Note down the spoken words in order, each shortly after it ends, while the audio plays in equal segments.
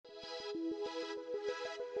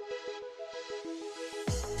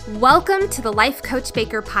Welcome to the Life Coach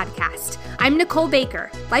Baker podcast. I'm Nicole Baker,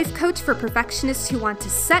 life coach for perfectionists who want to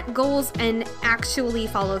set goals and actually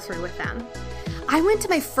follow through with them. I went to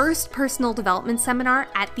my first personal development seminar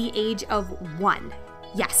at the age of 1.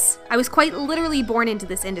 Yes, I was quite literally born into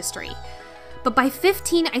this industry. But by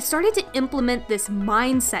 15, I started to implement this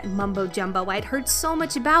mindset mumbo jumbo I'd heard so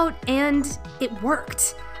much about, and it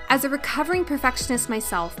worked. As a recovering perfectionist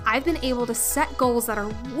myself, I've been able to set goals that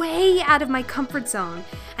are way out of my comfort zone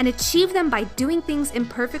and achieve them by doing things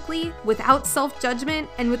imperfectly, without self-judgment,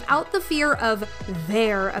 and without the fear of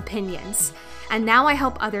their opinions. And now I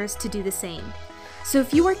help others to do the same. So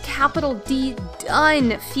if you are capital D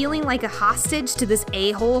done feeling like a hostage to this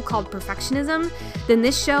a-hole called perfectionism, then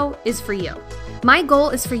this show is for you. My goal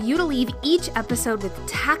is for you to leave each episode with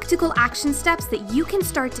tactical action steps that you can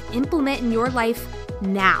start to implement in your life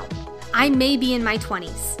now. I may be in my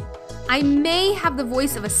 20s. I may have the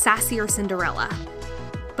voice of a sassier Cinderella,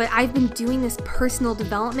 but I've been doing this personal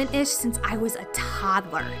development-ish since I was a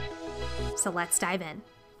toddler. So let's dive in.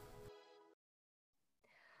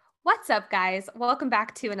 What's up, guys? Welcome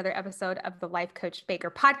back to another episode of the Life Coach Baker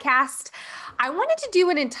podcast. I wanted to do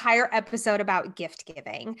an entire episode about gift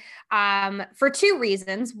giving for two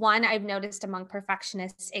reasons. One, I've noticed among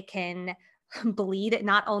perfectionists, it can bleed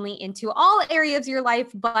not only into all areas of your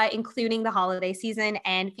life, but including the holiday season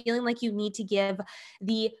and feeling like you need to give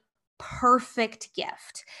the perfect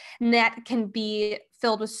gift. And that can be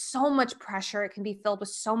filled with so much pressure. It can be filled with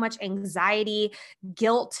so much anxiety,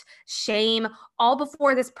 guilt, shame, all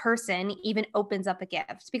before this person even opens up a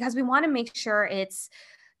gift, because we want to make sure it's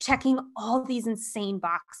checking all these insane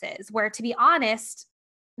boxes where, to be honest,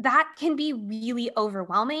 that can be really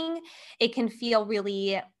overwhelming. It can feel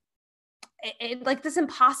really like this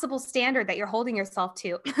impossible standard that you're holding yourself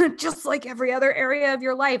to, just like every other area of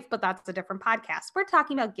your life, but that's a different podcast. We're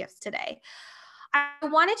talking about gifts today. I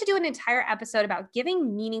wanted to do an entire episode about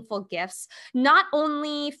giving meaningful gifts, not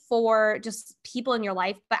only for just people in your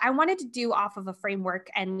life, but I wanted to do off of a framework,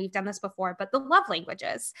 and we've done this before, but the love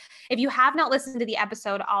languages. If you have not listened to the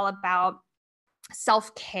episode all about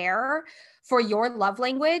self-care for your love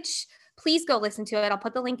language, please go listen to it. I'll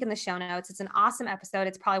put the link in the show notes. It's an awesome episode.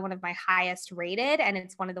 It's probably one of my highest rated, and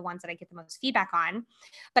it's one of the ones that I get the most feedback on.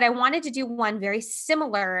 But I wanted to do one very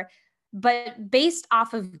similar, but based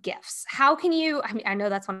off of gifts. How can you, I know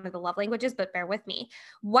that's one of the love languages, but bear with me.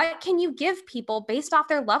 What can you give people based off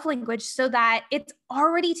their love language so that it's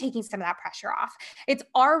already taking some of that pressure off? It's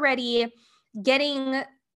already getting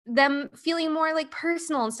them feeling more like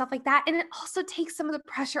personal and stuff like that. And it also takes some of the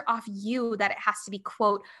pressure off you that it has to be,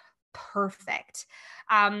 quote, perfect.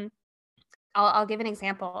 I'll give an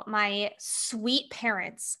example. My sweet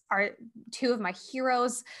parents are two of my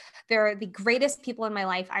heroes. They're the greatest people in my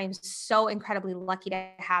life. I am so incredibly lucky to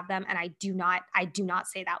have them. And I do not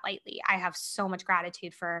say that lightly. I have so much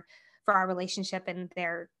gratitude for our relationship and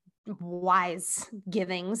their wise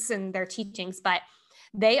givings and their teachings, but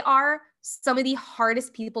they are some of the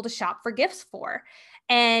hardest people to shop for gifts for.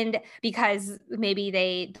 And because maybe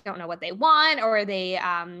they don't know what they want, or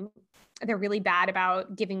they're really bad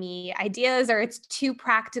about giving me ideas, or it's too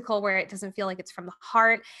practical where it doesn't feel like it's from the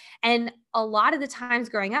heart. And a lot of the times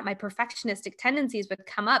growing up, my perfectionistic tendencies would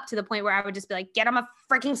come up to the point where I would just be like, get them a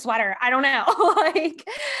freaking sweater. I don't know.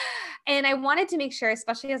 And I wanted to make sure,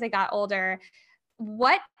 especially as I got older,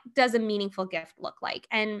 what does a meaningful gift look like?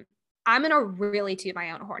 And I'm going to really toot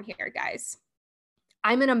my own horn here, guys.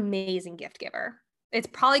 I'm an amazing gift giver. It's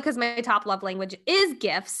probably because my top love language is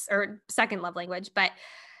gifts, or second love language, but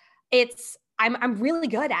I'm really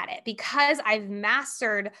good at it because I've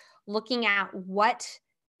mastered looking at what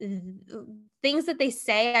things that they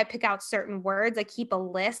say. I pick out certain words. I keep a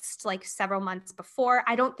list like several months before.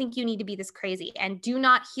 I don't think you need to be this crazy, and do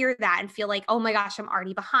not hear that and feel like, oh my gosh, I'm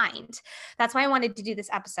already behind. That's why I wanted to do this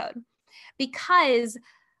episode, because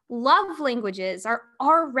love languages are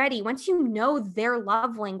already, once you know their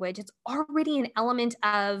love language, it's already an element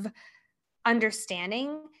of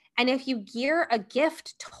understanding. And if you gear a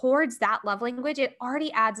gift towards that love language, it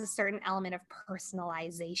already adds a certain element of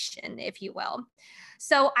personalization, if you will.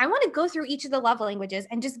 So I want to go through each of the love languages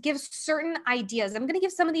and just give certain ideas. I'm going to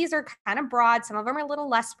give some of these are kind of broad. Some of them are a little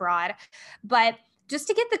less broad, but just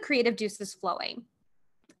to get the creative juices flowing.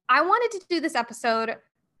 I wanted to do this episode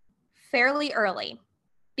fairly early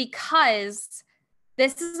because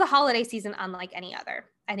this is a holiday season unlike any other.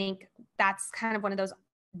 I think that's kind of one of those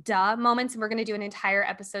duh moments. And we're going to do an entire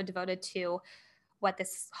episode devoted to what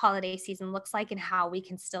this holiday season looks like and how we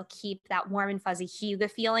can still keep that warm and fuzzy hygge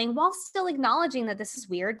feeling while still acknowledging that this is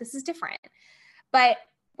weird, this is different. But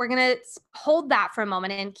we're going to hold that for a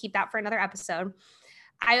moment and keep that for another episode.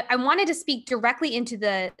 I wanted to speak directly into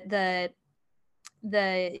the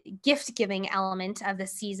gift giving element of the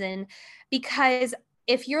season, because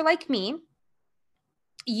if you're like me,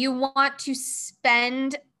 you want to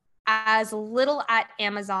spend as little at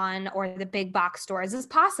Amazon or the big box stores as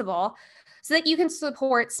possible so that you can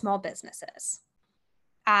support small businesses.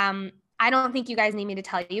 I don't think you guys need me to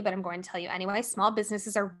tell you, but I'm going to tell you anyway. Small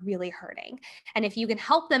businesses are really hurting. And if you can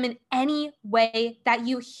help them in any way that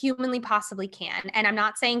you humanly possibly can, and I'm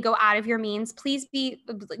not saying go out of your means, please be,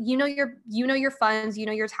 your funds,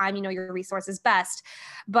 your time, your resources best.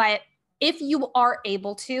 But if you are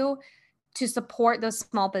able to support those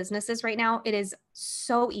small businesses right now, it is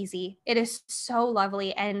so easy. It is so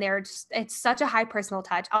lovely. And it's such a high personal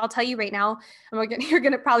touch. I'll tell you right now, and you're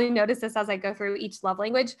going to probably notice this as I go through each love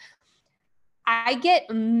language. I get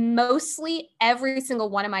mostly every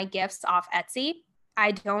single one of my gifts off Etsy.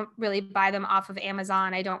 I don't really buy them off of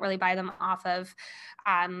Amazon. I don't really buy them off of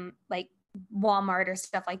like Walmart or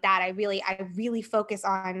stuff like that. I really focus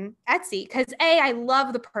on Etsy because I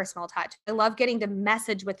love the personal touch. I love getting to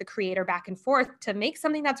message with the creator back and forth to make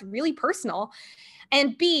something that's really personal.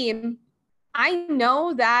 And B, I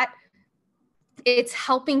know that it's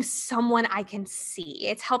helping someone I can see.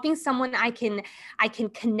 It's helping someone I can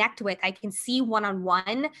connect with. I can see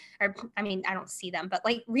one-on-one, or I mean, I don't see them, but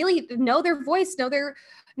like really know their voice,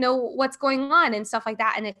 know what's going on and stuff like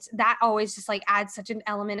that. And it's that always just like adds such an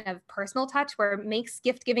element of personal touch where it makes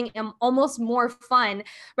gift giving almost more fun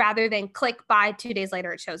rather than click buy 2 days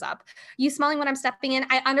later, it shows up. You smelling what I'm stepping in?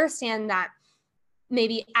 I understand that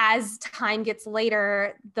maybe as time gets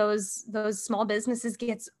later, those small businesses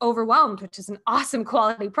gets overwhelmed, which is an awesome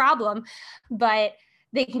quality problem, but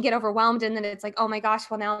they can get overwhelmed. And then it's like, oh my gosh,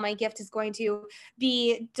 well now my gift is going to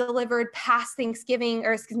be delivered past Thanksgiving,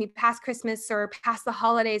 or past Christmas or past the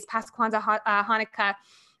holidays, past Kwanzaa, Hanukkah.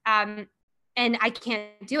 And I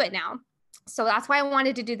can't do it now. So that's why I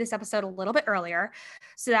wanted to do this episode a little bit earlier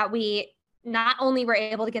so that we not only were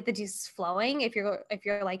able to get the juices flowing. If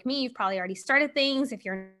you're like me, you've probably already started things. If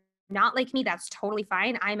you're not like me, that's totally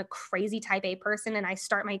fine. I'm a crazy type A person and I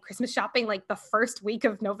start my Christmas shopping like the first week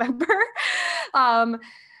of November. And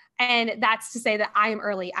that's to say that I am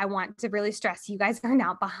early. I want to really stress you guys are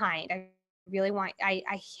not behind. I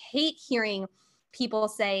hate hearing people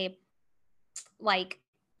say like,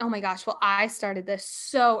 oh my gosh, well, I started this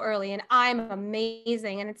so early and I'm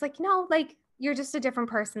amazing. And it's like, no, like, you're just a different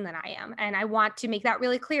person than I am. And I want to make that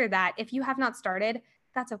really clear that if you have not started,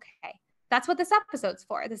 that's okay. That's what this episode's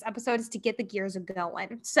for. This episode is to get the gears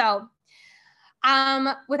going. So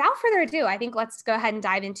without further ado, I think let's go ahead and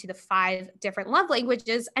dive into the 5 different love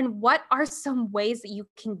languages and what are some ways that you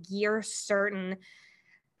can gear certain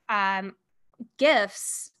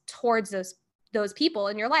gifts towards those people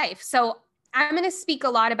in your life. So I'm going to speak a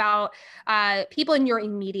lot about people in your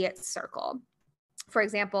immediate circle. For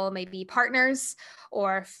example, maybe partners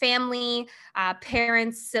or family,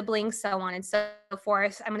 parents, siblings, so on and so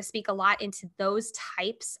forth. I'm going to speak a lot into those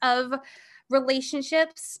types of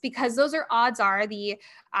relationships because those are odds are the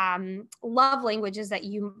love languages that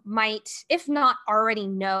you might, if not already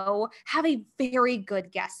know, have a very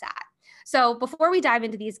good guess at. So before we dive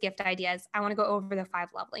into these gift ideas, I want to go over the 5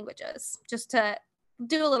 love languages just to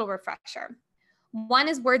do a little refresher. 1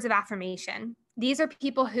 is words of affirmation. These are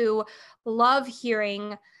people who love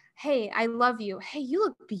hearing, hey, I love you. Hey, you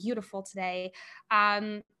look beautiful today.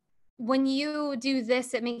 When you do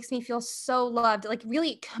this, it makes me feel so loved. Like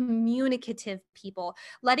really communicative people,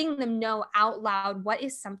 letting them know out loud what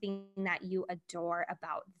is something that you adore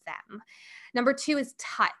about them. Number 2 is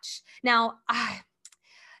touch. Now,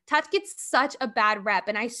 touch gets such a bad rep,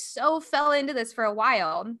 and I so fell into this for a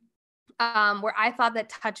while, where I thought that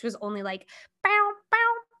touch was only like, bow, bow,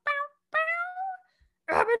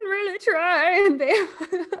 I've been really trying, babe.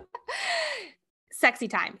 Sexy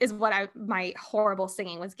time is what my horrible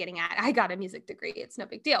singing was getting at. I got a music degree. It's no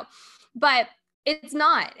big deal. But it's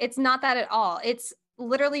not that at all. It's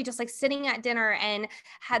literally just like sitting at dinner and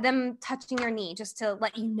had them touching your knee just to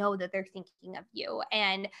let you know that they're thinking of you.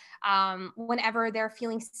 And whenever they're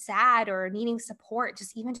feeling sad or needing support,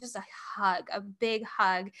 just a hug, a big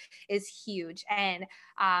hug is huge. And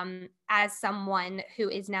as someone who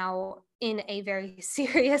is now in a very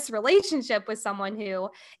serious relationship with someone who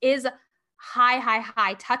is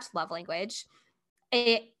high touch love language,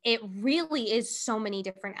 it really is so many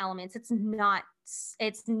different elements. It's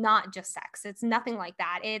not just sex. It's nothing like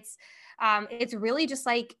that. It's really just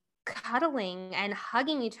like cuddling and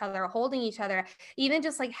hugging each other, holding each other, even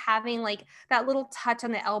just like having like that little touch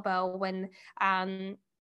on the elbow when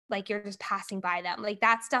like you're just passing by them. Like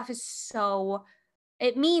that stuff is so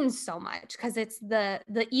It means so much because it's the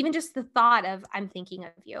even just the thought of I'm thinking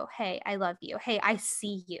of you. Hey, I love you. Hey, I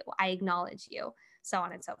see you. I acknowledge you, so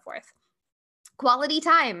on and so forth. Quality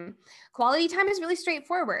time. Quality time is really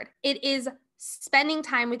straightforward. It is spending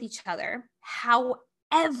time with each other.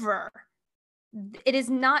 However, it is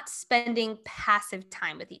not spending passive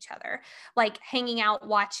time with each other, like hanging out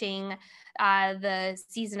watching the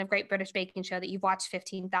season of Great British Baking Show that you've watched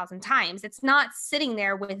 15,000 times. It's not sitting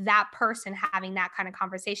there with that person having that kind of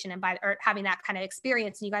conversation or having that kind of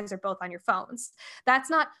experience, and you guys are both on your phones. That's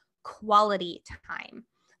not quality time.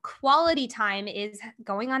 Quality time is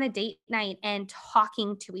going on a date night and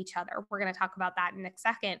talking to each other. We're going to talk about that in a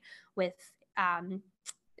second with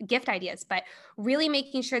gift ideas, but really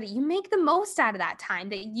making sure that you make the most out of that time,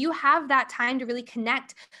 that you have that time to really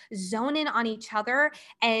connect, zone in on each other,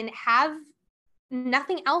 and have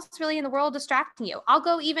nothing else really in the world distracting you. I'll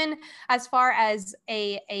go even as far as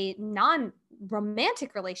a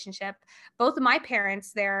non-romantic relationship. Both of my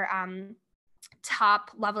parents, their top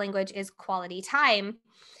love language is quality time.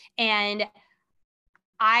 And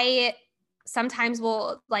I sometimes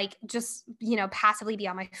will like just, passively be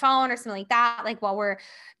on my phone or something like that. Like while we're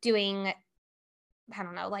doing, I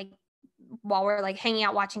don't know, like while we're like hanging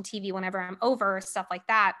out watching TV whenever I'm over, stuff like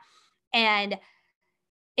that. And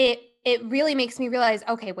it really makes me realize,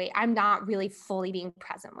 okay, wait, I'm not really fully being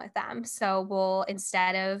present with them. So we'll,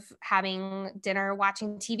 instead of having dinner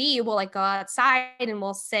watching TV, we'll like go outside and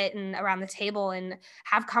we'll sit and around the table and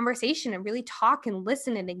have conversation and really talk and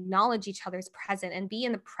listen and acknowledge each other's present and be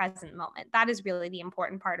in the present moment. That is really the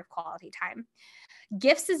important part of quality time.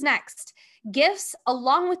 Gifts is next. Gifts,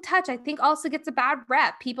 along with touch, I think also gets a bad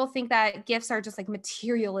rep. People think that gifts are just like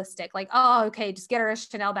materialistic, like, oh, okay, just get her a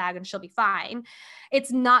Chanel bag and she'll be fine. It's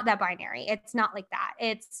not that binary. It's not like that.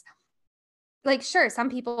 It's like, sure, some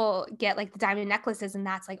people get like the diamond necklaces and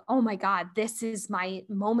that's like, oh my God, this is my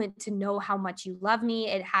moment to know how much you love me.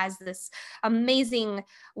 It has this amazing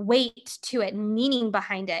weight to it, meaning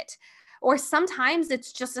behind it. Or sometimes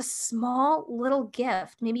it's just a small little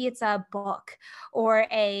gift. Maybe it's a book or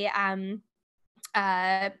a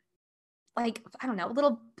like, I don't know, a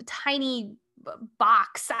little tiny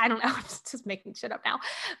box. I don't know. I'm just making shit up now,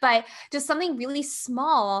 but just something really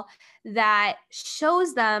small that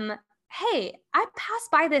shows them, hey, I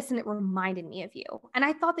passed by this and it reminded me of you. And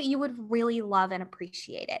I thought that you would really love and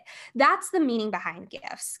appreciate it. That's the meaning behind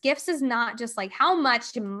gifts. Gifts is not just like how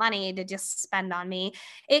much money to just spend on me.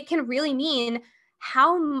 It can really mean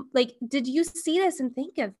how, like, did you see this and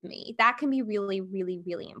think of me? That can be really, really,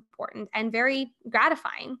 really important and very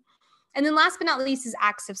gratifying. And then last but not least is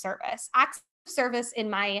acts of service. Acts of service in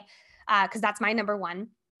my, because that's my number one.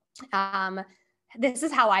 This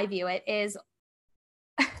is how I view it is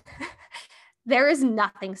there is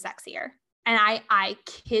nothing sexier. And I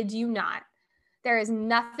kid you not, there is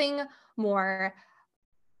nothing more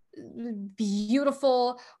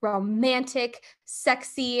beautiful, romantic,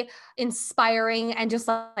 sexy, inspiring, and just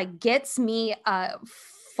like gets me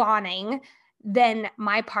fawning than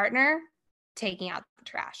my partner taking out the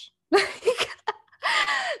trash.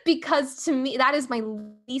 Because to me, that is my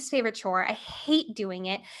least favorite chore. I hate doing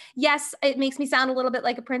it. Yes, it makes me sound a little bit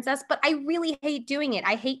like a princess, but I really hate doing it.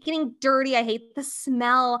 I hate getting dirty. I hate the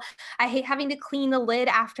smell. I hate having to clean the lid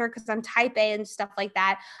after because I'm type A and stuff like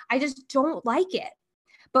that. I just don't like it.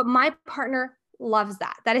 But my partner loves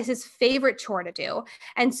that. That is his favorite chore to do.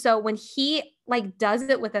 And so when he like does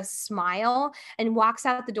it with a smile and walks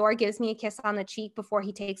out the door, gives me a kiss on the cheek before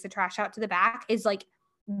he takes the trash out to the back, is like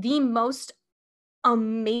the most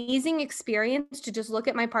amazing experience to just look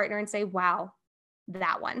at my partner and say, wow,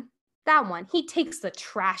 that one, he takes the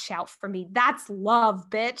trash out for me. That's love,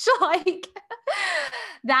 bitch. Like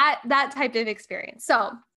that type of experience.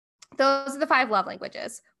 So those are the 5 love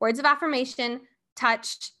languages: words of affirmation,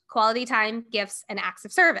 touch, quality time, gifts, and acts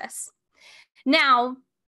of service. Now,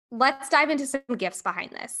 let's dive into some gifts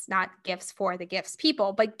behind this, not gifts for the gifts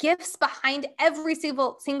people, but gifts behind every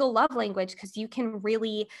single love language, because you can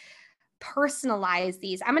really personalize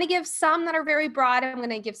these. I'm going to give some that are very broad. I'm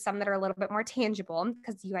going to give some that are a little bit more tangible,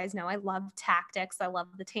 because you guys know I love tactics. I love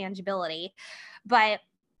the tangibility. But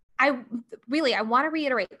I want to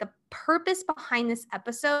reiterate, the purpose behind this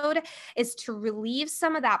episode is to relieve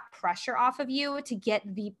some of that pressure off of you to get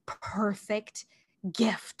the perfect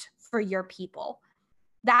gift for your people.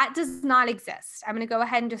 That does not exist. I'm going to go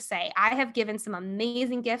ahead and just say I have given some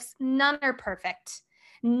amazing gifts. None are perfect.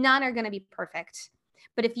 None are going to be perfect.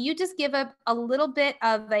 But if you just give a little bit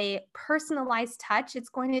of a personalized touch, it's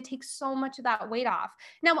going to take so much of that weight off.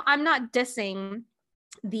 Now, I'm not dissing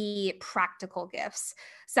the practical gifts.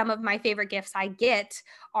 Some of my favorite gifts I get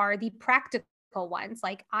are the practical ones.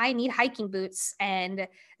 Like I need hiking boots and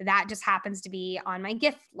that just happens to be on my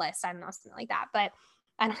gift list. I don't know, something like that. But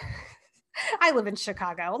I don't, I live in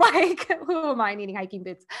Chicago. Like who am I needing hiking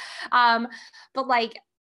boots? But like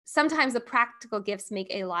sometimes the practical gifts make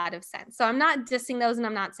a lot of sense. So I'm not dissing those and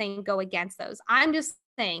I'm not saying go against those. I'm just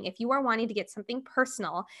saying if you are wanting to get something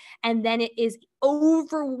personal and then it is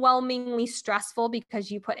overwhelmingly stressful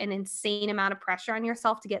because you put an insane amount of pressure on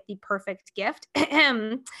yourself to get the perfect gift,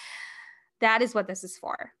 that is what this is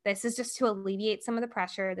for. This is just to alleviate some of the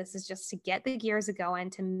pressure. This is just to get the gears going,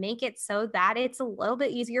 to make it so that it's a little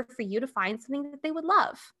bit easier for you to find something that they would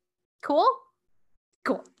love. Cool?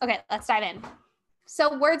 Cool. Okay, let's dive in.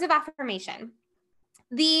 So words of affirmation.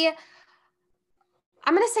 I'm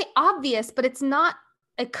going to say obvious, but it's not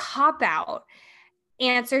a cop-out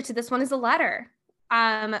answer to this one is a letter.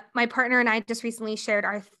 My partner and I just recently shared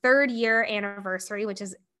our 3rd year anniversary, which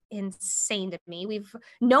is insane to me. We've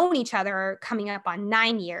known each other coming up on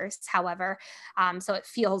 9 years, however. So it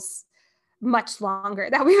feels much longer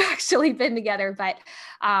that we've actually been together, but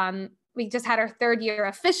we just had our 3rd year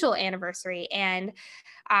official anniversary and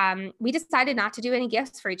we decided not to do any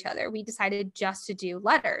gifts for each other. We decided just to do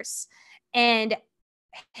letters. And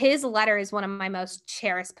his letter is one of my most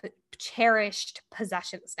cherished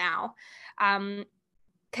possessions now.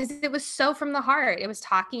 Because it was so from the heart. It was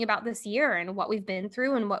talking about this year and what we've been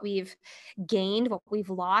through and what we've gained, what we've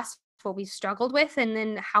lost, what we've struggled with, and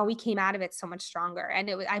then how we came out of it so much stronger. And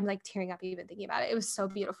I'm like tearing up even thinking about it. It was so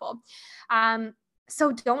beautiful.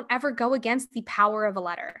 So don't ever go against the power of a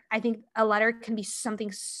letter. I think a letter can be something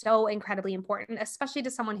so incredibly important, especially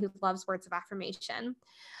to someone who loves words of affirmation.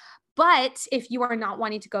 But if you are not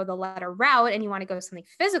wanting to go the letter route and you want to go something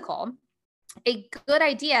physical, a good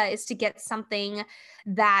idea is to get something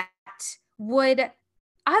that would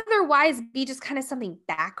otherwise be just kind of something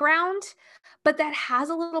background, but that has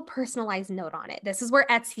a little personalized note on it. This is where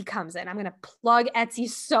Etsy comes in. I'm going to plug Etsy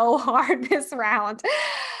so hard this round.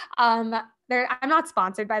 I'm not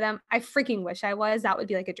sponsored by them. I freaking wish I was. That would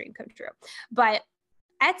be like a dream come true. But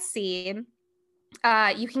Etsy,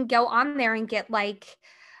 you can go on there and get like,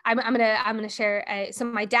 I'm gonna share. So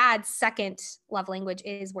my dad's second love language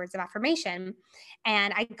is words of affirmation,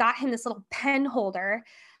 and I got him this little pen holder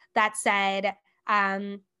that said,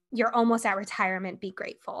 "You're almost at retirement. Be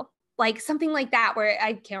grateful." Like something like that. Where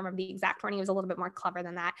I can't remember the exact wording. It was a little bit more clever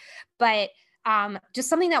than that, but just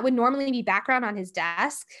something that would normally be background on his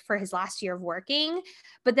desk for his last year of working,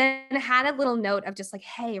 but then had a little note of just like,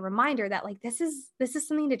 "Hey, a reminder that like this is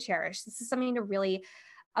something to cherish. This is something to really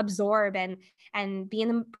absorb and be in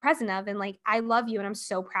the present of, and like I love you and I'm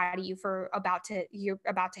so proud of you for you're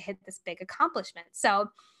about to hit this big accomplishment." So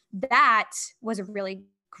that was a really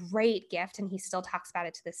great gift, and he still talks about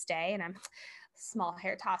it to this day, and I'm small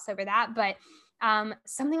hair toss over that. But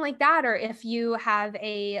something like that, or if you have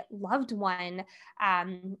a loved one,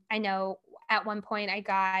 I know at one point I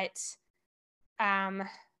got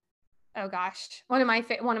oh gosh, one of my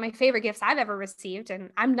favorite gifts I've ever received,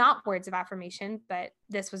 and I'm not words of affirmation, but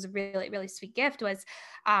this was a really, really sweet gift, was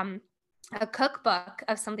a cookbook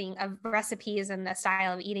of recipes and a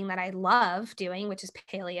style of eating that I love doing, which is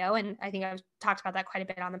paleo. And I think I've talked about that quite a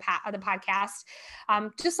bit on the podcast.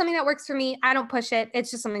 Just something that works for me. I don't push it.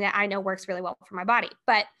 It's just something that I know works really well for my body.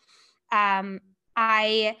 But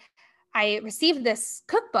I received this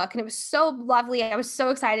cookbook and it was so lovely. I was so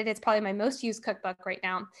excited. It's probably my most used cookbook right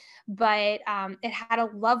now, but it had a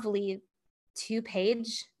lovely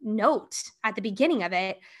 2-page note at the beginning of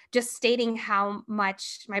it, just stating how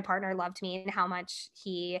much my partner loved me and how much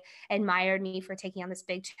he admired me for taking on this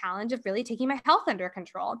big challenge of really taking my health under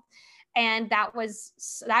control. And that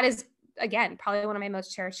is again, probably one of my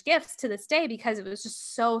most cherished gifts to this day, because it was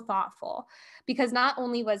just so thoughtful. Because not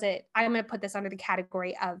only was it, I'm going to put this under the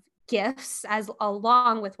category of gifts as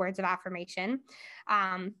along with words of affirmation,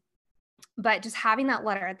 but just having that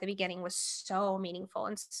letter at the beginning was so meaningful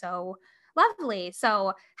and so lovely.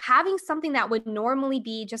 So having something that would normally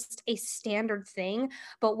be just a standard thing,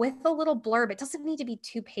 but with a little blurb, it doesn't need to be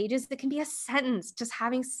 2 pages. It can be a sentence, just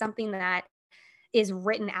having something that is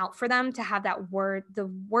written out for them to have the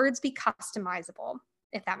words be customizable,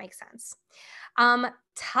 if that makes sense.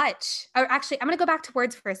 Touch, or actually, I'm going to go back to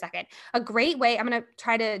words for a second. A great way, I'm going to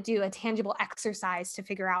try to do a tangible exercise to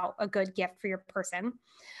figure out a good gift for your person.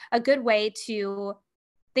 A good way to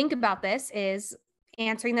think about this is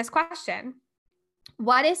answering this question.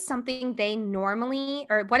 What is something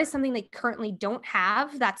what is something they currently don't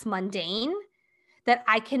have that's mundane that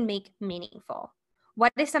I can make meaningful?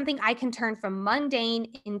 What is something I can turn from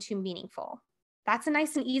mundane into meaningful? That's a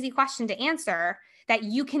nice and easy question to answer that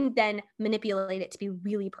you can then manipulate it to be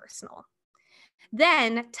really personal.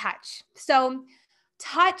 Then touch. So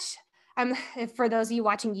touch, for those of you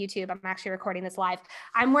watching YouTube, I'm actually recording this live.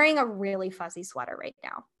 I'm wearing a really fuzzy sweater right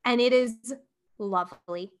now, and it is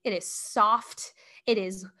lovely. It is soft. It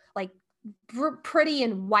is like pretty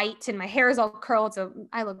and white, and my hair is all curled. So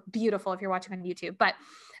I look beautiful if you're watching on YouTube, but,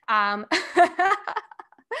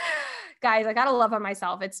 guys, I gotta love on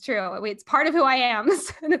myself. It's true. It's part of who I am.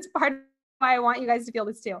 And it's part of why I want you guys to feel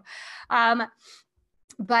this too.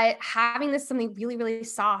 But having this something really, really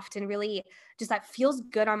soft and really just that feels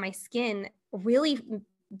good on my skin really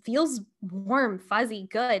feels warm, fuzzy,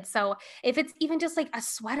 good. So if it's even just like a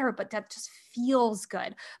sweater, but that just feels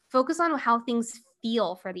good, focus on how things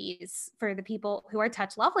feel for the people who are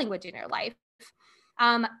touch love language in your life.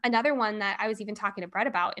 Another one that I was even talking to Brett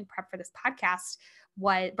about in prep for this podcast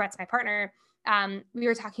was, Brett's my partner. We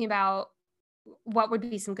were talking about what would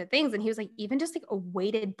be some good things. And he was like, even just like a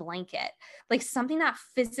weighted blanket, like something that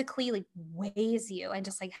physically like weighs you and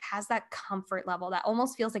just like has that comfort level that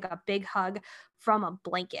almost feels like a big hug from a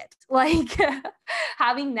blanket. Like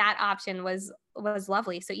having that option was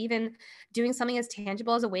lovely. So even doing something as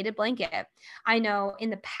tangible as a weighted blanket. I know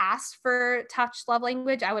in the past for touch love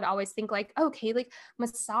language, I would always think like, okay, like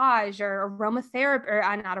massage or aromatherapy,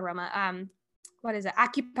 or not aroma, what is it?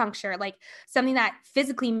 Acupuncture, like something that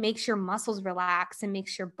physically makes your muscles relax and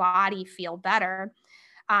makes your body feel better.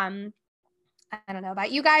 I don't know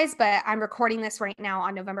about you guys, but I'm recording this right now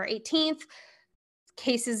on November 18th.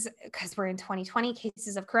 Cases, because we're in 2020,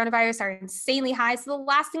 cases of coronavirus are insanely high. So the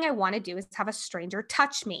last thing I want to do is have a stranger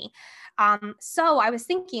touch me. So I was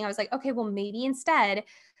thinking, I was like, okay, well, maybe instead,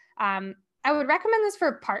 I would recommend this for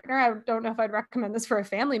a partner. I don't know if I'd recommend this for a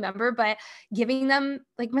family member, but giving them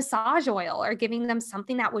like massage oil or giving them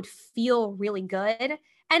something that would feel really good.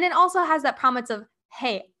 And it also has that promise of,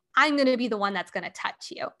 hey, I'm going to be the one that's going to touch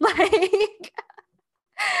you. Like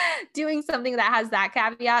doing something that has that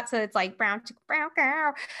caveat. So it's like brown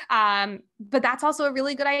cow. But that's also a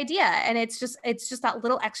really good idea. And it's just that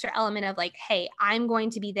little extra element of like, hey, I'm going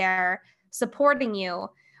to be there supporting you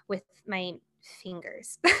with my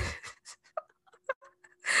fingers.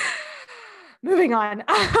 Moving on.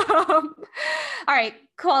 All right,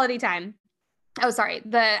 quality time. Oh, sorry.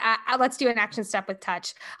 Let's do an action step with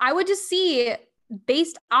touch. I would just see,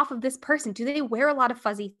 based off of this person, do they wear a lot of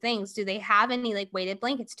fuzzy things? Do they have any like weighted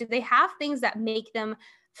blankets? Do they have things that make them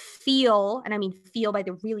feel, and I mean feel by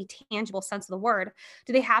the really tangible sense of the word,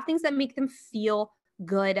 do they have things that make them feel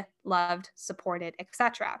good, loved, supported,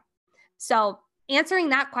 etc.? So answering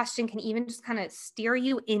that question can even just kind of steer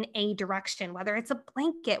you in a direction, whether it's a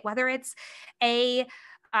blanket, whether it's a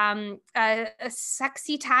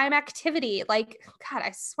sexy time activity. Like, God,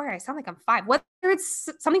 I swear I sound like I'm 5. Whether it's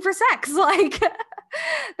something for sex, like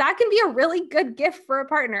that can be a really good gift for a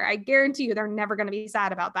partner. I guarantee you they're never going to be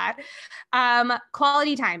sad about that.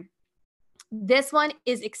 Quality time. This one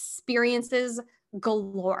is experiences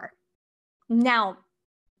galore. Now,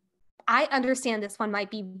 I understand this one might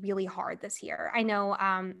be really hard this year. I know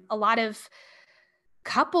a lot of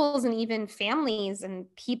couples and even families and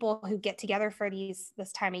people who get together for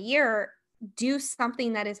this time of year do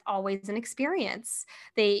something that is always an experience.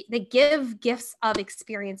 They give gifts of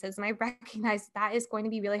experiences. And I recognize that is going to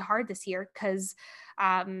be really hard this year because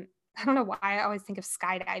I don't know why I always think of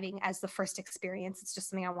skydiving as the first experience. It's just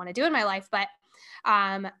something I want to do in my life. But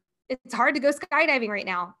it's hard to go skydiving right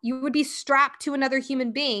now. You would be strapped to another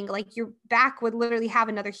human being. Like your back would literally have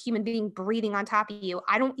another human being breathing on top of you.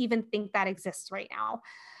 I don't even think that exists right now.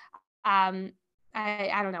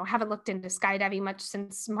 I don't know. I haven't looked into skydiving much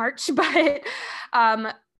since March, but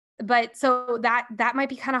so that might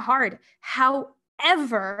be kind of hard.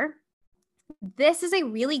 However, this is a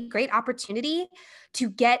really great opportunity to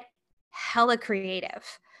get hella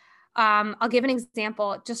creative. I'll give an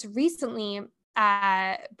example. Just recently,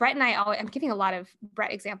 Brett and I'm giving a lot of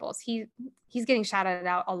Brett examples. He's getting shouted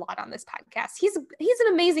out a lot on this podcast. He's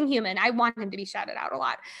an amazing human. I want him to be shouted out a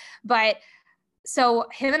lot. But so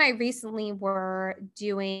him and I recently were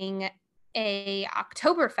doing a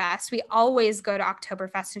Oktoberfest. We always go to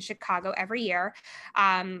Oktoberfest in Chicago every year.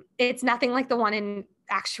 It's nothing like the one in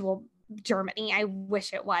actual Germany. I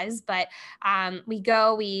wish it was, but we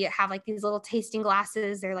have like these little tasting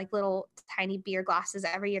glasses. They're like little tiny beer glasses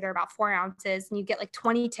every year. They're about 4 ounces and you get like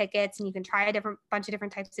 20 tickets and you can try a bunch of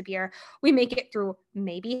different types of beer. We make it through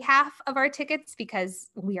maybe half of our tickets because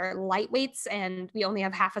we are lightweights and we only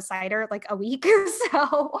have half a cider like a week.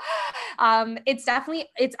 So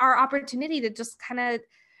it's our opportunity to just kind of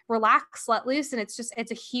relax, let loose. And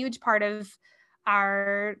it's a huge part of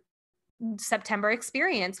our September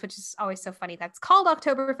experience, which is always so funny. That's called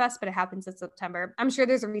Oktoberfest, but it happens in September. I'm sure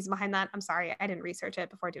there's a reason behind that. I'm sorry, I didn't research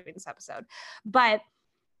it before doing this episode. But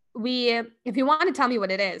if you want to tell me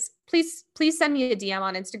what it is, please send me a DM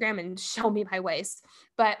on Instagram and show me my ways.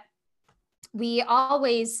 But we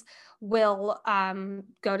always will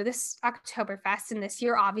go to this Oktoberfest. And this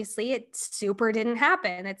year, obviously, it super didn't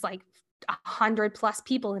happen. It's like 100+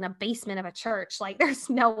 people in a basement of a church. Like there's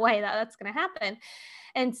no way that that's going to happen.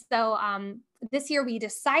 And so this year we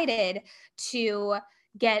decided to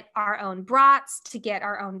get our own brats, to get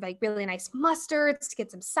our own like really nice mustards, to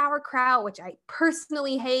get some sauerkraut, which I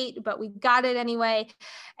personally hate, but we got it anyway,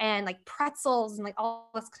 and like pretzels and like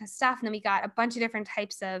all this kind of stuff. And then we got a bunch of different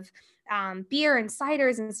types of beer and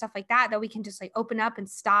ciders and stuff like that we can just like open up and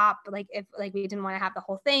stop. Like if like we didn't want to have the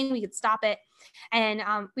whole thing, we could stop it. And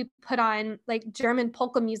we put on like German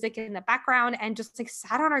polka music in the background and just like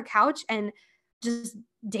sat on our couch and just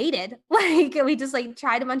dated. Like we just like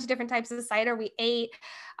tried a bunch of different types of cider. We ate,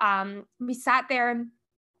 we sat there,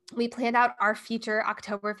 we planned out our future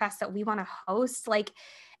Oktoberfest that we want to host. Like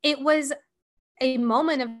it was a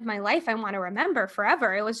moment of my life I want to remember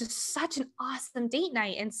forever. It was just such an awesome date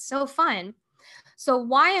night and so fun. So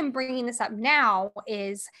why I'm bringing this up now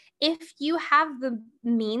is if you have the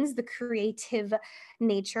means, the creative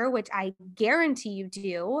nature, which I guarantee you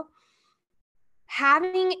do,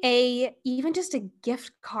 having even just a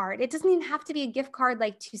gift card. It doesn't even have to be a gift card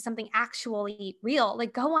like to something actually real.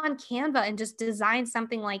 Like go on Canva and just design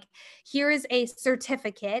something like, here is a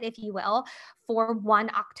certificate, if you will, for one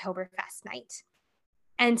Oktoberfest night.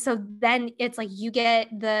 And so then it's like you get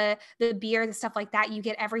the beer, the stuff like that, you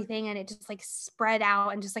get everything, and it just like spread out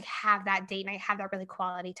and just like have that date night, have that really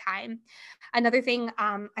quality time. Another thing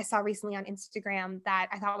I saw recently on Instagram that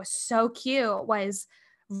I thought was so cute was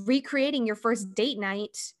recreating your first date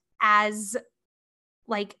night as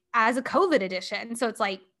a COVID edition. So it's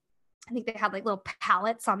like, I think they had like little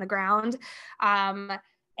pallets on the ground.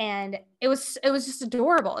 And it was just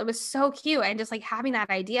adorable. It was so cute. And just like having that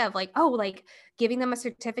idea of like, oh, like giving them a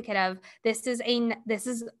certificate of this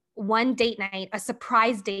is one date night, a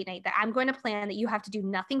surprise date night that I'm going to plan that you have to do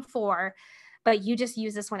nothing for, but you just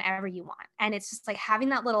use this whenever you want. And it's just like having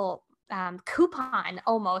that little coupon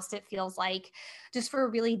almost, it feels like, just for a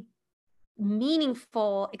really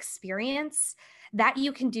meaningful experience that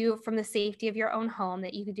you can do from the safety of your own home,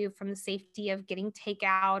 that you could do from the safety of getting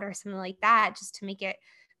takeout or something like that, just to make it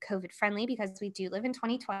COVID friendly, because we do live in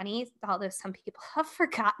 2020, although some people have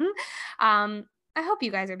forgotten. I hope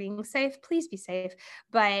you guys are being safe. Please be safe.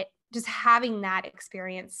 But just having that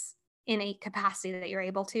experience in a capacity that you're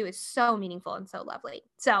able to is so meaningful and so lovely.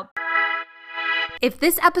 So if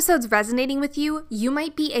this episode's resonating with you, you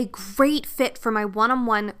might be a great fit for my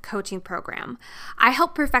one-on-one coaching program. I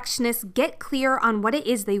help perfectionists get clear on what it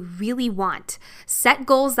is they really want, set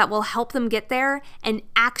goals that will help them get there, and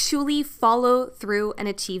actually follow through and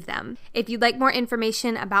achieve them. If you'd like more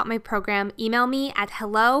information about my program, email me at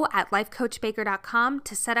hello@lifecoachbaker.com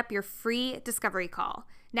to set up your free discovery call.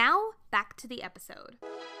 Now, back to the episode.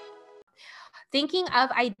 Thinking of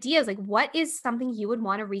ideas, like what is something you would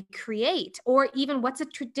want to recreate, or even what's a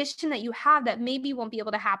tradition that you have that maybe won't be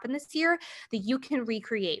able to happen this year that you can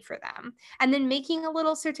recreate for them. And then making a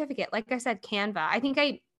little certificate. Like I said, Canva. I think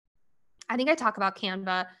I talk about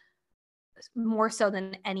Canva more so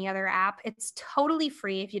than any other app. It's totally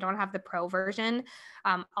free if you don't have the pro version.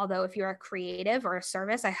 Although if you're a creative or a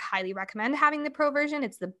service, I highly recommend having the pro version.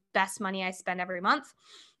 It's the best money I spend every month.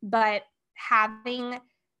 But having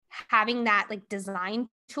that like design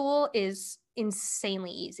tool is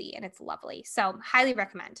insanely easy and it's lovely. So highly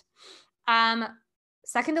recommend.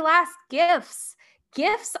 Second to last, gifts.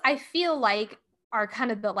 Gifts, I feel like, are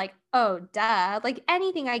kind of the like, oh, duh, like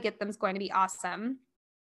anything I get them is going to be awesome.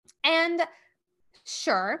 And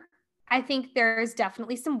sure, I think there's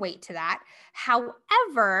definitely some weight to that.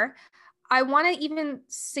 However, I want to even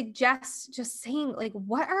suggest just saying like,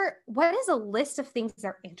 what is a list of things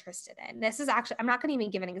they're interested in? This is actually, I'm not going to even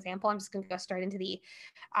give an example. I'm just going to go straight into the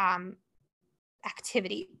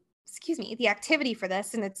activity for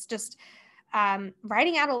this. And it's just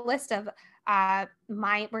writing out a list of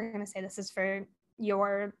we're going to say this is for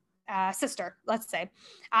your sister, let's say.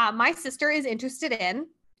 My sister is interested in,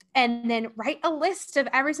 and then write a list of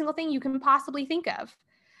every single thing you can possibly think of.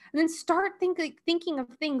 And then start thinking of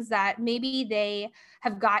things that maybe they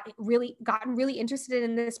have gotten really interested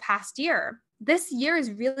in this past year. This year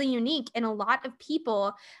is really unique, and a lot of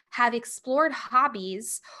people have explored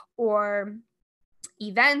hobbies or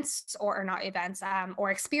events or not events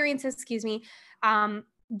or experiences,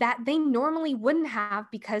 that they normally wouldn't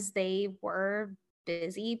have because they were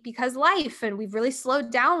busy because life, and we've really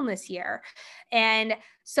slowed down this year. And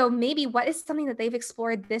so maybe what is something that they've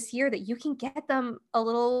explored this year that you can get them a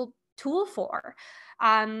little tool for?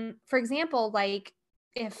 For example, like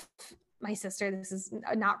if my sister, this is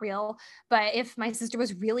not real, but if my sister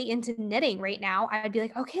was really into knitting right now, I'd be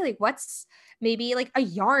like, okay, like what's maybe like a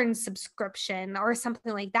yarn subscription or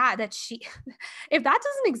something like that, that she, if that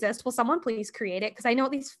doesn't exist, will someone please create it? Cause I know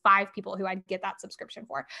at least 5 people who I'd get that subscription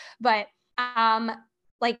for, but,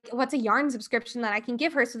 like what's a yarn subscription that I can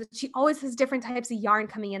give her so that she always has different types of yarn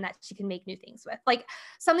coming in that she can make new things with, like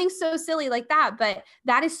something so silly like that. But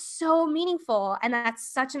that is so meaningful. And that's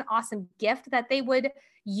such an awesome gift that they would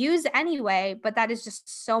use anyway, but that is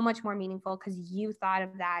just so much more meaningful because you thought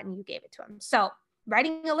of that and you gave it to them. So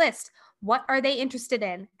writing a list, what are they interested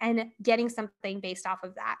in, and getting something based off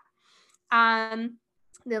of that.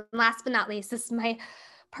 Then last but not least, this is my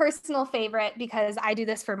personal favorite because I do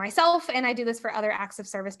this for myself and I do this for other acts of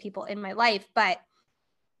service people in my life. But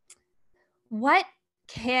what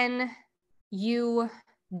can you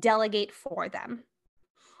delegate for them?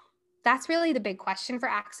 That's really the big question for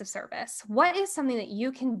acts of service. What is something that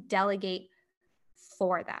you can delegate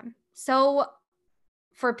for them? So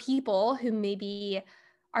for people who maybe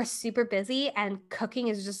are super busy and cooking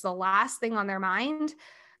is just the last thing on their mind,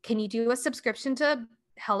 can you do a subscription to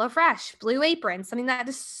HelloFresh, Blue Apron, something that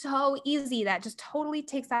is so easy that just totally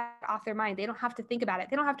takes that off their mind? They don't have to think about it.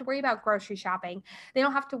 They don't have to worry about grocery shopping. They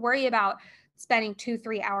don't have to worry about spending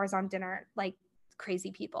 2-3 hours on dinner like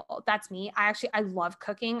crazy people. That's me. I love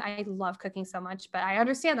cooking. I love cooking so much, but I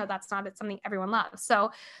understand that that's not something everyone loves.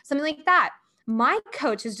 So something like that. My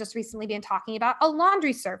coach has just recently been talking about a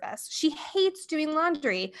laundry service. She hates doing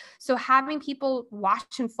laundry. So having people wash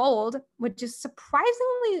and fold, which is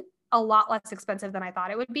surprisingly a lot less expensive than I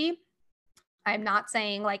thought it would be. I'm not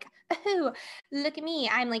saying like, oh, look at me,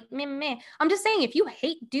 I'm like meh, meh. I'm just saying if you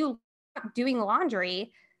hate doing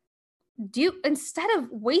laundry, instead of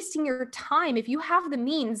wasting your time, if you have the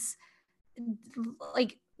means,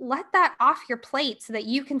 like let that off your plate so that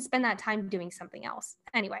you can spend that time doing something else.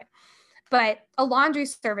 Anyway, but a laundry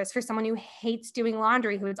service for someone who hates doing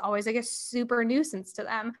laundry, who is always like a super nuisance to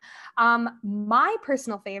them. My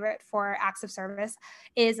personal favorite for acts of service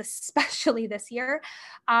is, especially this year,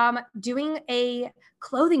 doing a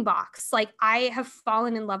clothing box. Like I have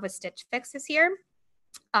fallen in love with Stitch Fix this year.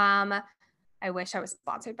 I wish I was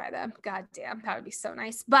sponsored by them. God damn, that would be so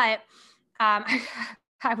nice. But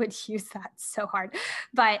I would use that so hard.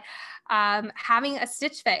 But having a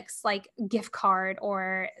Stitch Fix like gift card,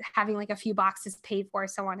 or having like a few boxes paid for,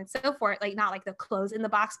 so on and so forth, like not like the clothes in the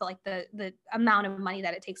box, but like the amount of money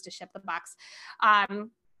that it takes to ship the box.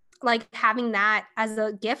 Like having that as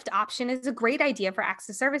a gift option is a great idea for acts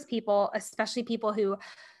of service people, especially people who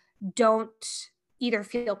don't either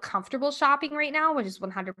feel comfortable shopping right now, which is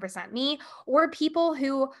 100% me, or people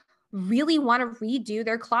who really want to redo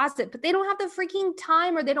their closet, but they don't have the freaking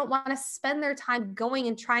time, or they don't want to spend their time going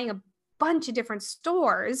and trying a bunch of different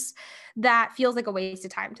stores. That feels like a waste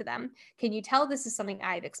of time to them. Can you tell this is something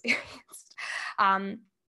I've experienced?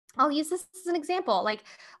 I'll use this as an example. Like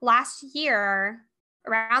last year,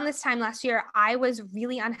 around this time last year, I was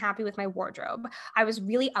really unhappy with my wardrobe. I was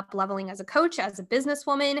really up leveling as a coach, as a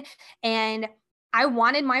businesswoman, and I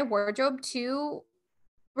wanted my wardrobe to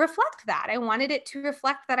reflect that. I wanted it to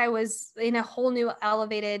reflect that I was in a whole new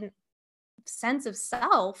elevated sense of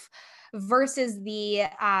self versus the,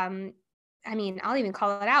 I'll even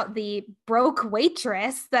call it out, the broke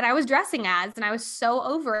waitress that I was dressing as. And I was so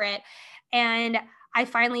over it. And I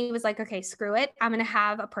finally was like, okay, screw it. I'm going to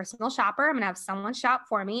have a personal shopper. I'm going to have someone shop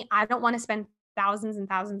for me. I don't want to spend thousands and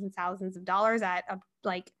thousands and thousands of dollars at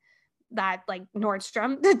like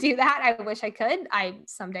Nordstrom to do that. I wish I could. I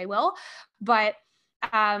someday will. But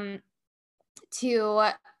to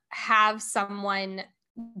have someone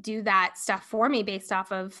do that stuff for me based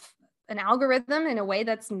off of an algorithm in a way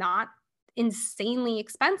that's not insanely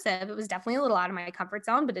expensive. It was definitely a little out of my comfort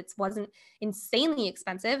zone, but it wasn't insanely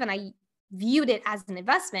expensive. And I viewed it as an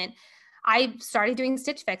investment. I started doing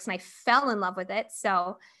Stitch Fix and I fell in love with it.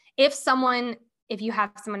 So if you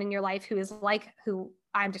have someone in your life who is like who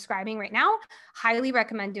I'm describing right now, highly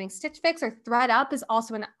recommend doing Stitch Fix. Or ThredUp is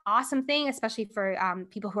also an awesome thing, especially for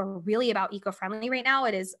people who are really about eco-friendly right now.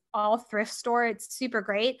 It is all thrift store. It's super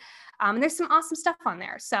great. And there's some awesome stuff on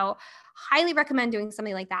there. So highly recommend doing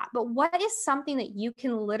something like that. But what is something that you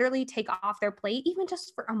can literally take off their plate, even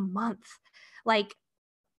just for a month? Like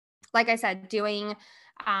I said, doing,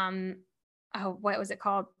 what was it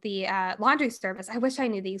called? The laundry service. I wish I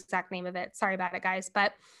knew the exact name of it. Sorry about it, guys.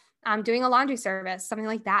 But doing a laundry service, something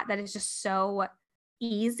like that, that is just so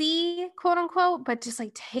easy, quote unquote, but just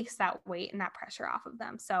like takes that weight and that pressure off of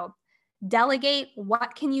them. So delegate.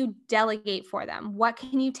 What can you delegate for them? What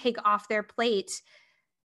can you take off their plate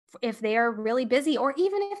if they are really busy, or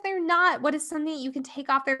even if they're not? What is something you can take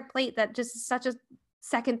off their plate that just is such a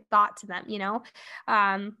second thought to them,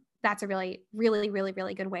 that's a really, really, really,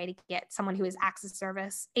 really good way to get someone who is acts of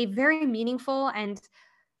service a very meaningful and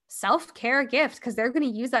self-care gift, because they're going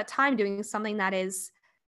to use that time doing something that is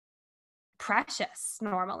precious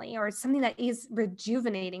normally, or something that is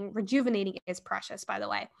rejuvenating. Rejuvenating is precious, by the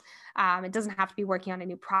way. It doesn't have to be working on a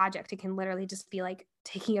new project. It can literally just be like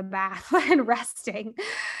taking a bath and resting.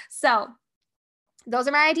 So those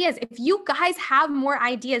are my ideas. If you guys have more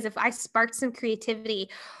ideas, if I sparked some creativity,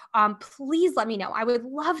 please let me know. I would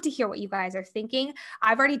love to hear what you guys are thinking.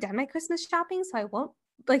 I've already done my Christmas shopping, so I won't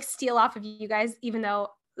like steal off of you guys, even though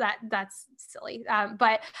that's silly.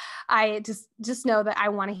 But I just know that I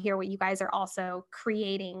want to hear what you guys are also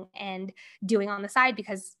creating and doing on the side,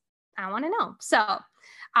 because I want to know. So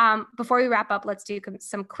before we wrap up, let's do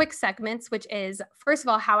some quick segments, which is, first of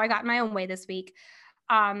all, how I got in my own way this week.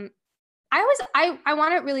 I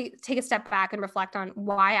want to really take a step back and reflect on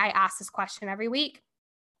why I ask this question every week.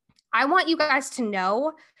 I want you guys to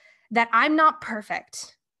know that I'm not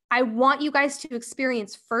perfect. I want you guys to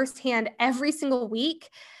experience firsthand every single week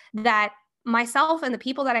that myself and the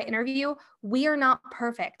people that I interview, we are not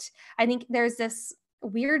perfect. I think there's this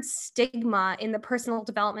weird stigma in the personal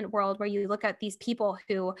development world where you look at these people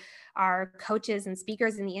who are coaches and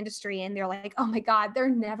speakers in the industry, and they're like, oh my God, they're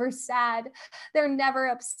never sad. They're never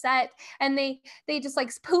upset. And they just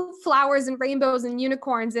like poop flowers and rainbows and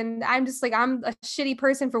unicorns. And I'm just like, I'm a shitty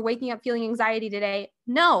person for waking up feeling anxiety today.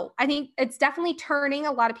 No, I think it's definitely turning.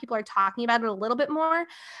 A lot of people are talking about it a little bit more,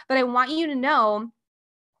 but I want you to know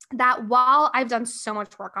that while I've done so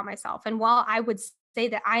much work on myself, and while I would say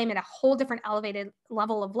that I am at a whole different elevated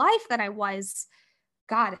level of life than I was,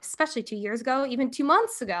 God, especially 2 years ago, even 2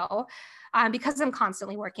 months ago, because I'm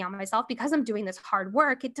constantly working on myself, because I'm doing this hard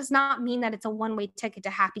work, it does not mean that it's a one-way ticket to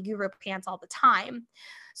happy guru pants all the time.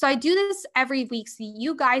 So I do this every week so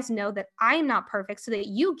you guys know that I'm not perfect, so that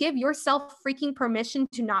you give yourself freaking permission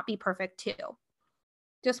to not be perfect too.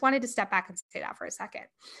 Just wanted to step back and say that for a second.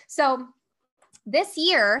 So this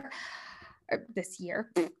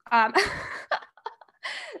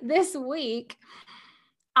week,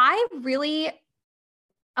 I really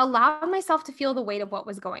allowed myself to feel the weight of what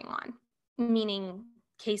was going on, meaning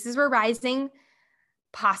cases were rising,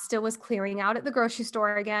 pasta was clearing out at the grocery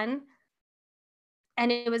store again,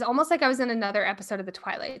 and it was almost like I was in another episode of The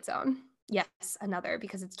Twilight Zone. Yes, another,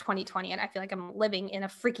 because it's 2020 and I feel like I'm living in a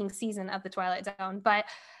freaking season of The Twilight Zone, but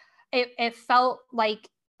it felt like,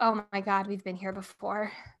 oh my God, we've been here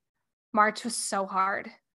before. March was so hard.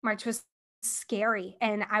 March was scary.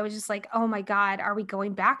 And I was just like, oh my God, are we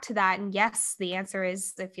going back to that? And yes, the answer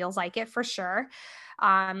is it feels like it for sure.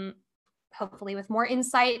 Hopefully with more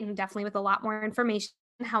insight and definitely with a lot more information.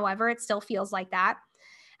 However, it still feels like that.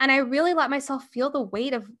 And I really let myself feel the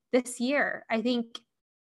weight of this year. I think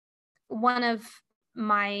one of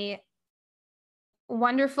my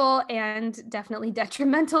wonderful and definitely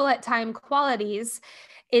detrimental at time qualities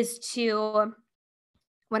is to,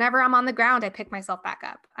 whenever I'm on the ground, I pick myself back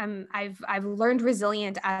up. I've learned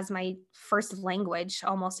resilient as my first language,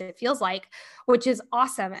 almost, it feels like, which is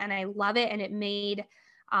awesome. And I love it. And it made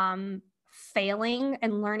failing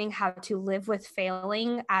and learning how to live with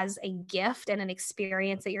failing as a gift and an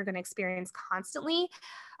experience that you're going to experience constantly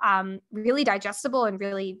really digestible and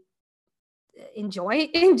really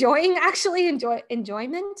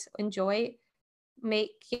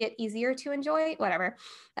make it easier to enjoy, whatever.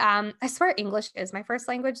 I swear English is my first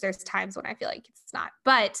language. There's times when I feel like it's not,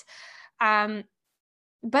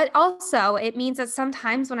 but also it means that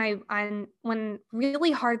sometimes when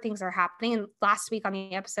really hard things are happening, and last week on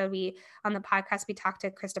the podcast, we talked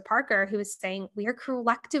to Krista Parker, who was saying we are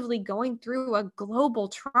collectively going through a global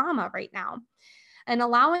trauma right now, and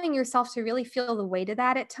allowing yourself to really feel the weight of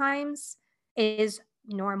that at times is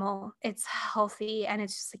normal. It's healthy. And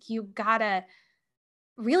it's just like, you gotta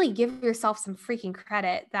really give yourself some freaking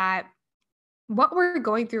credit that what we're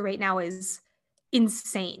going through right now is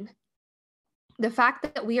insane. The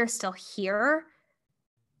fact that we are still here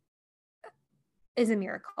is a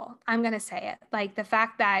miracle. I'm going to say it. Like, the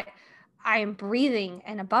fact that I am breathing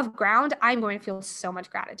and above ground, I'm going to feel so much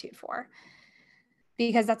gratitude for,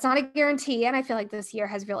 because that's not a guarantee. And I feel like this year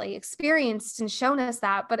has really experienced and shown us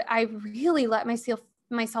that, but I really let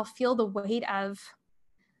myself feel the weight of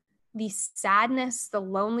the sadness, the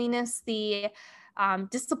loneliness, the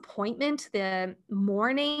disappointment, the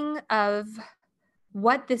mourning of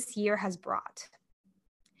what this year has brought.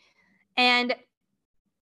 And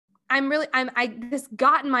this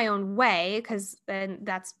got in my own way because then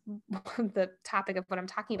that's the topic of what I'm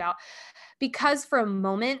talking about, because for a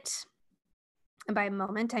moment, and by a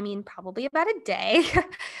moment, I mean probably about a day,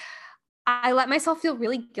 I let myself feel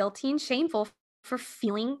really guilty and shameful for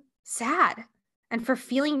feeling sad and for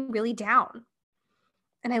feeling really down.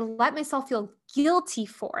 And I let myself feel guilty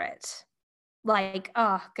for it. Like,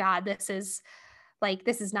 oh God, this is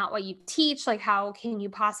not what you teach. Like, how can you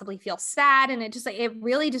possibly feel sad? And it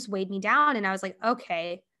really just weighed me down. And I was like,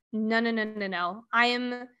 okay, no. I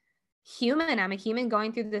am human. I'm a human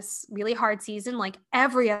going through this really hard season, like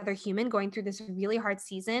every other human going through this really hard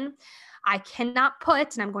season. I cannot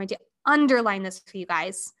put, and I'm going to underline this for you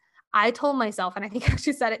guys. I told myself, and I think I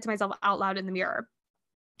actually said it to myself out loud in the mirror,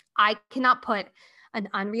 I cannot put an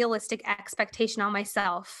unrealistic expectation on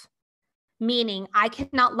myself, meaning I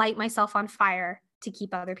cannot light myself on fire to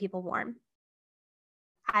keep other people warm.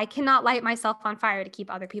 I cannot light myself on fire to keep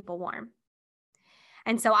other people warm.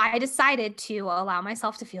 And so I decided to allow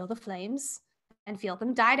myself to feel the flames and feel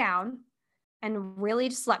them die down and really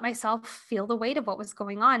just let myself feel the weight of what was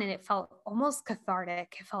going on. And it felt almost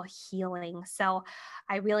cathartic. It felt healing. So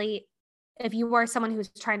if you are someone who's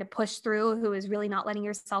trying to push through, who is really not letting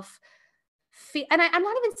yourself feel, and I'm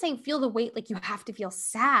not even saying feel the weight like you have to feel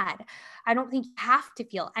sad. I don't think you have to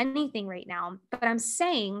feel anything right now, but I'm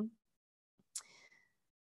saying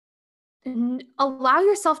allow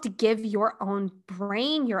yourself to give your own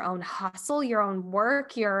brain, your own hustle, your own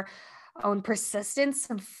work, your own persistence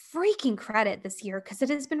some freaking credit this year, because it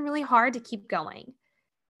has been really hard to keep going.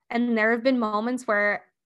 And there have been moments where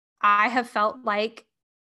I have felt like,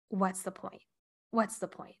 what's the point? What's the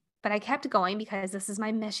point? But I kept going because this is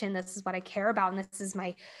my mission. This is what I care about. And this is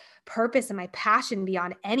my purpose and my passion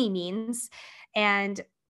beyond any means. And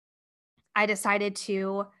I decided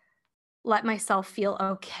to let myself feel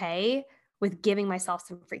okay with giving myself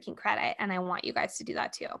some freaking credit. And I want you guys to do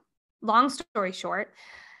that too. Long story short,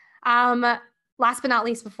 last but not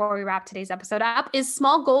least, before we wrap today's episode up, is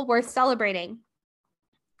small goal worth celebrating.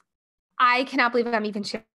 I cannot believe I'm even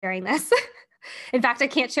sharing this. In fact, I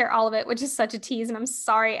can't share all of it, which is such a tease. And I'm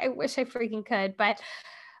sorry. I wish I freaking could. But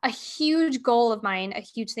a huge goal of mine, a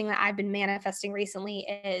huge thing that I've been manifesting recently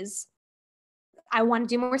is I want to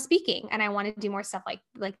do more speaking, and I want to do more stuff like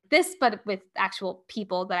this, but with actual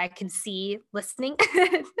people that I can see listening.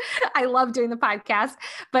 I love doing the podcast,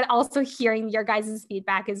 but also hearing your guys'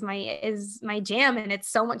 feedback is my jam. And it's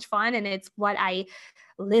so much fun. And it's what I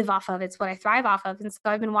live off of. It's what I thrive off of. And so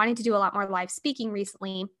I've been wanting to do a lot more live speaking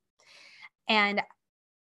recently. And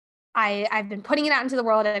I've been putting it out into the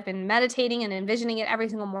world. I've been meditating and envisioning it every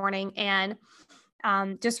single morning. And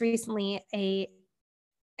just recently, a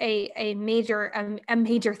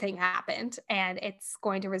major thing happened, and it's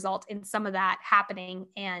going to result in some of that happening.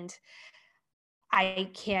 And I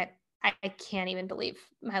can't even believe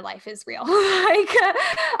my life is real. But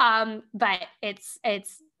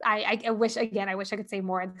I wish I could say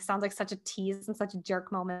more. It sounds like such a tease and such a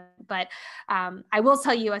jerk moment, but I will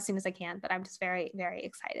tell you as soon as I can, but I'm just very, very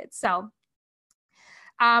excited. So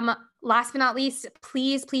last but not least,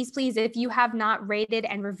 please, if you have not rated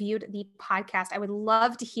and reviewed the podcast, I would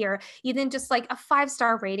love to hear. Even just like a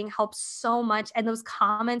 5-star rating helps so much. And those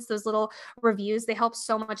comments, those little reviews, they help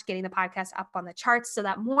so much getting the podcast up on the charts so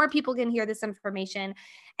that more people can hear this information.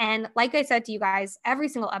 And like I said to you guys, every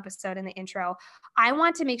single episode in the intro, I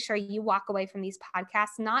want to make sure you walk away from these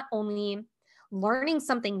podcasts not only learning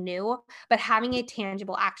something new, but having a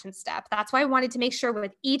tangible action step. That's why I wanted to make sure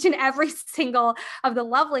with each and every single of the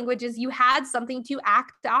love languages, you had something to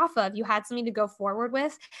act off of. You had something to go forward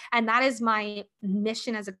with. And that is my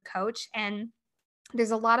mission as a coach. And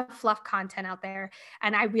there's a lot of fluff content out there.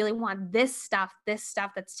 And I really want this stuff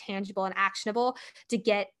that's tangible and actionable to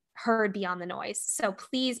get heard beyond the noise. So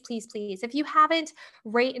please, if you haven't,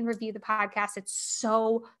 rate and review the podcast. It's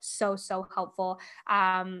so helpful.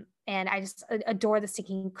 And I just adore the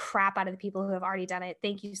stinking crap out of the people who have already done it.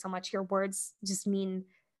 Thank you so much. Your words just mean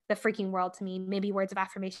the freaking world to me. Maybe words of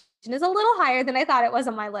affirmation is a little higher than I thought it was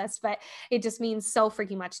on my list, but it just means so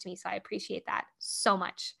freaking much to me. So I appreciate that so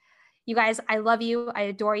much. You guys, I love you. I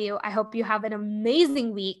adore you. I hope you have an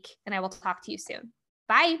amazing week, and I will talk to you soon.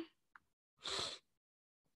 Bye.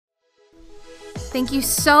 Thank you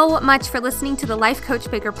so much for listening to the Life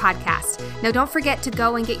Coach Baker podcast. Now, don't forget to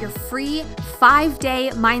go and get your free 5-day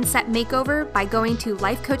mindset makeover by going to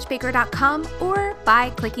lifecoachbaker.com or by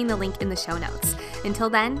clicking the link in the show notes. Until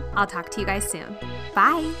then, I'll talk to you guys soon.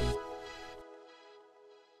 Bye.